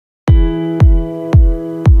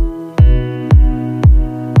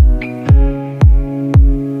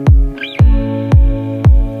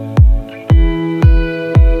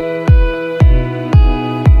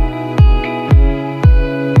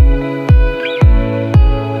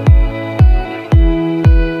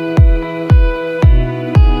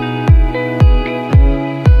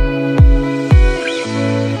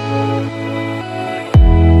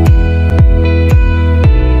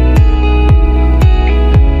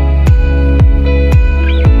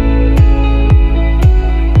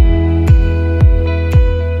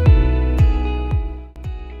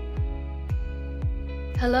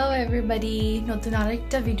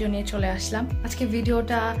আরেকটা ভিডিও নিয়ে চলে আসলাম। আজকে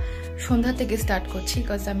ভিডিওটা সন্ধ্যা থেকে স্টার্ট করছি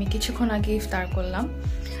বিকজ আমি কিছুক্ষণ আগে ইফতার করলাম,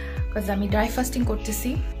 বিকজ আমি ড্রাই ফাস্টিং করতেছি।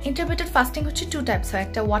 ইন্টারমিটেন্ট ফাস্টিং হচ্ছে টু টাইপস হয়,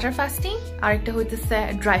 একটা ওয়াটার ফাস্টিং আর একটা হইতেছে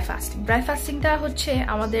ড্রাই ফাস্টিং। ড্রাই ফাস্টিংটা হচ্ছে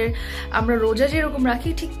আমরা রোজা যেরকম রাখি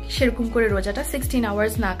ঠিক সেরকম করে রোজাটা 16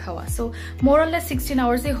 আওয়ার্স না খাওয়া, সো মোর অর লেস 16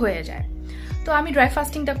 আওয়ার্সই হয়ে যায়। তো আমি ড্রাই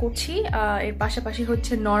ফাস্টিংটা করছি, এর পাশাপাশি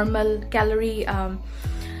হচ্ছে নর্মাল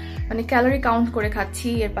ক্যালোরি কাউন্ট করে খাচ্ছি,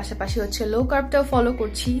 এর পাশাপাশি হচ্ছে লো কার্বটাও ফলো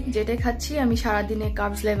করছি। যেটা খাচ্ছি আমি সারাদিনে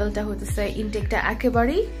কার্বস লেভেলটা হতেছে ইনটেকটা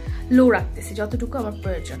একেবারেই লো রাখতেছি, যতটুকু আমার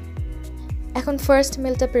প্রয়োজন। এখন ফার্স্ট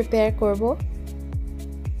মিলটা প্রিপেয়ার করব।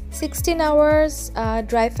 16 আওয়ার্স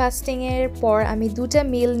ড্রাই ফাস্টিংয়ের পর আমি দুটা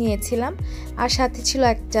মিল নিয়েছিলাম, আর সাথে ছিল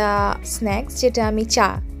একটা স্ন্যাক্স যেটা আমি চা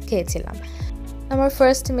খেয়েছিলাম। আমার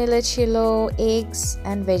ফার্স্ট মিলে ছিল এগস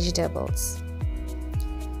অ্যান্ড ভেজিটেবলস।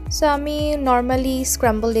 সো আমি নর্মালি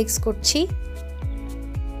স্ক্র্যাম্বলড এগস করছি।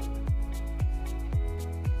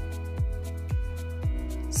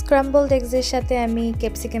 স্ক্র্যাম্বলড এগসের সাথে আমি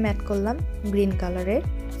ক্যাপসিকাম অ্যাড করলাম গ্রিন কালারের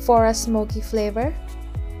ফর আ স্মোকি ফ্লেভার।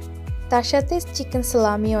 তার সাথে চিকেন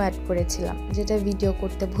সালামিও অ্যাড করেছিলাম, যেটা ভিডিও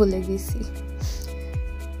করতে ভুলে গেছি।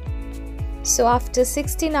 So after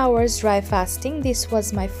 16 hours dry fasting this was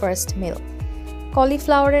my first মিল।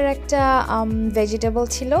 কলিফ্লাওয়ারের একটা ভেজিটেবল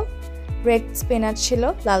ছিল, রেড স্পিনাচ ছিল,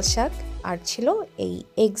 লাল শাক, আর ছিল এই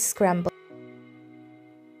এগ স্ক্র্যাম্বল।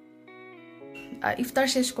 ইফতার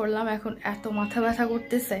শেষ করলাম, এখন এত মাথা ব্যথা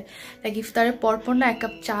করতেছে, লাইক ইফতারের পরপর না এক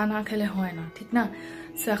কাপ চা না খেলে হয় না, ঠিক না?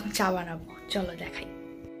 সো এখন চা বানাবো, চলো দেখাই।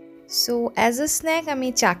 সো অ্যাজ এ স্ন্যাক আমি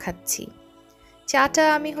চা খাচ্ছি। চাটা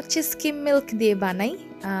আমি হচ্ছে স্কিম মিল্ক দিয়ে বানাই,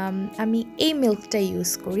 আমি এই মিল্কটা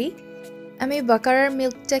ইউজ করি। আমি বাকারার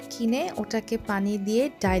মিল্কটা কিনে ওটাকে পানি দিয়ে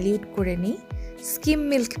ডাইলিউট করে নিই, স্কিম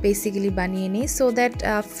মিল্ক বেসিক্যালি বানিয়ে নিই, সো দ্যাট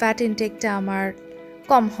ফ্যাট ইনটেকটা আমার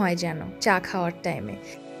কম হয় যেন চা খাওয়ার টাইমে।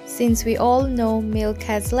 Since we all know milk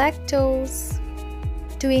has lactose,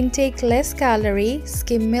 to intake less calorie,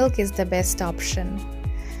 skim milk is the best option.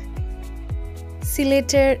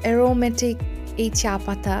 সিলেটের অ্যারোমেটিক এই চা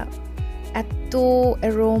পাতা, এত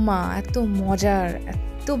অ্যারোমা, এত মজার,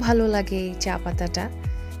 এত ভালো লাগে এই চা পাতাটা।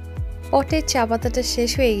 পটের চা পাতাটা শেষ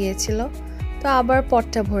হয়ে গিয়েছিল, তো আবার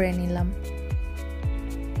পটটা ভরে নিলাম।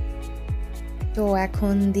 তো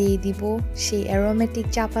এখন দিয়ে দিব সেই অ্যারোমেটিক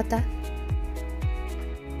চা পাতা।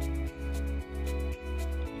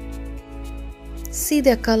 See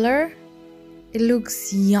the color, it looks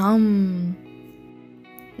yum.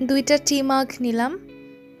 দুইটা টি মাগ নিলাম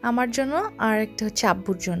আমার জন্য, আর একটা হচ্ছে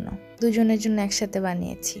আব্বুর জন্য, দুজনের জন্য একসাথে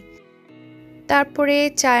বানিয়েছি। তারপরে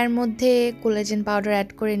চায়ের মধ্যে কোলাজেন পাউডার অ্যাড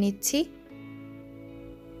করে নিচ্ছি।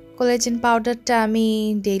 কোলাজেন পাউডারটা আমি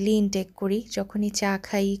ডেইলি ইনটেক করি, যখনই চা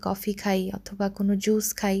খাই, কফি খাই অথবা কোনো জুস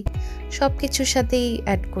খাই, সব কিছুর সাথেই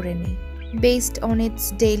অ্যাড করে নিই based on it's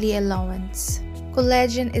daily allowance.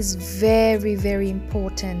 Collagen is very, very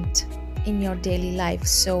important in your daily life,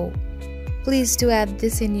 so please do add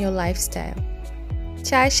this in your lifestyle.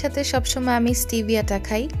 চায়ের সাথে সবসময় আমি স্টিভিয়াটা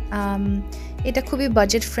খাই, এটা খুবই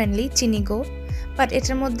বাজেট ফ্রেন্ডলি, চিনি গো, বাট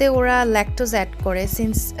এটার মধ্যে ওরা ল্যাকটোজ অ্যাড করে।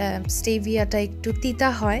 সিন্স স্টিভিয়াটা একটু তিতা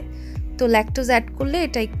হয়, তো ল্যাকটোজ অ্যাড করলে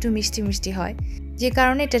এটা একটু মিষ্টি মিষ্টি হয়, যে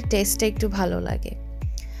কারণে এটার টেস্টটা একটু ভালো লাগে।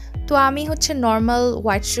 তো আমি হচ্ছে normal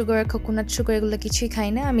white sugar, coconut sugar এগুলো কিছুই খাই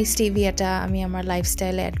না, আমি স্টিভিয়াটা আমার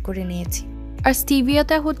লাইফস্টাইলে অ্যাড করে নিয়েছি। আর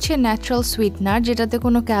স্টিভিয়াটা হচ্ছে ন্যাচারাল সুইটনার, যেটাতে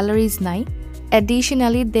কোনো ক্যালোরিজ নাই।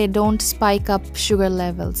 Additionally they don't spike up sugar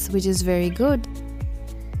levels, which is very good.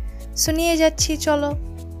 So নিয়ে যাচ্ছি, চলো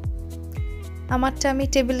আমারটা আমি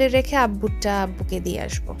টেবিলে রেখে আব্বুকে দিয়ে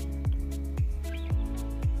আসবো।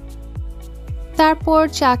 তারপর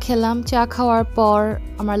চা খেলাম। চা খাওয়ার পর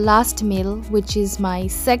আমার last mill, which is my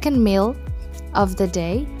second meal of the day.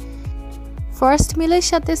 First মিলের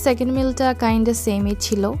সাথে সেকেন্ড মিলটা কাইন্ডা সেমই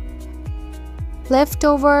ছিল। লেফট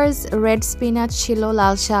ওভার্স রেড স্পিনাচ ছিল,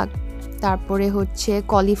 লাল শাক, তারপরে হচ্ছে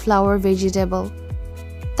কলিফ্লাওয়ার ভেজিটেবল,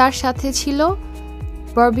 তার সাথে ছিল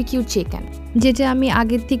বারবিকিউ চিকেন, যেটা আমি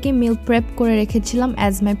আগের থেকে মিল প্রেপ করে রেখেছিলাম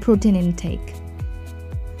as my protein intake.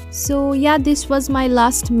 So yeah, this was my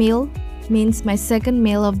last mill, means my second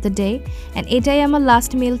meal of the day, and এটাই আমার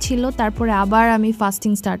লাস্ট মিল ছিল। তারপরে আবার আমি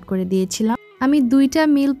ফাস্টিং স্টার্ট করে দিয়েছিলাম। আমি দুইটা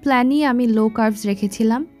মিল প্ল্যানই আমি লো কার্বস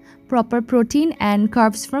রেখেছিলাম, proper protein and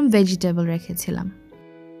carbs from vegetable রেখেছিলাম।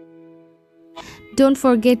 Don't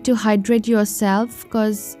forget to hydrate your self,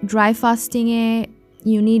 because dry ফাস্টিংয়ে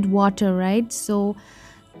you need water, right? So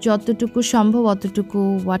যতটুকু সম্ভব অতটুকু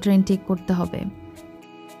ওয়াটার ইনটেক করতে হবে।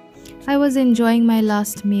 I was enjoying my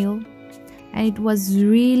last meal and it was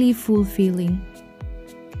really fulfilling.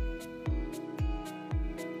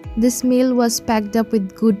 This meal was packed up with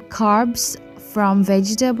good carbs from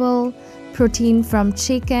vegetable, protein from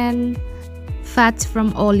chicken, fats from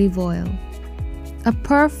olive oil. A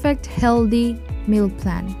perfect healthy meal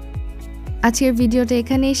plan. আজকের ভিডিওটা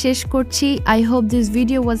এখানেই শেষ করছি। I hope this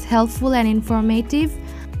video was helpful and informative.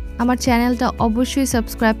 আমার চ্যানেলটা অবশ্যই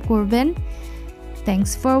subscribe করবেন।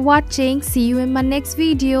 Thanks for watching. See you in my next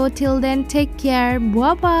video. Till then, take care.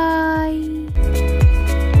 Bye bye.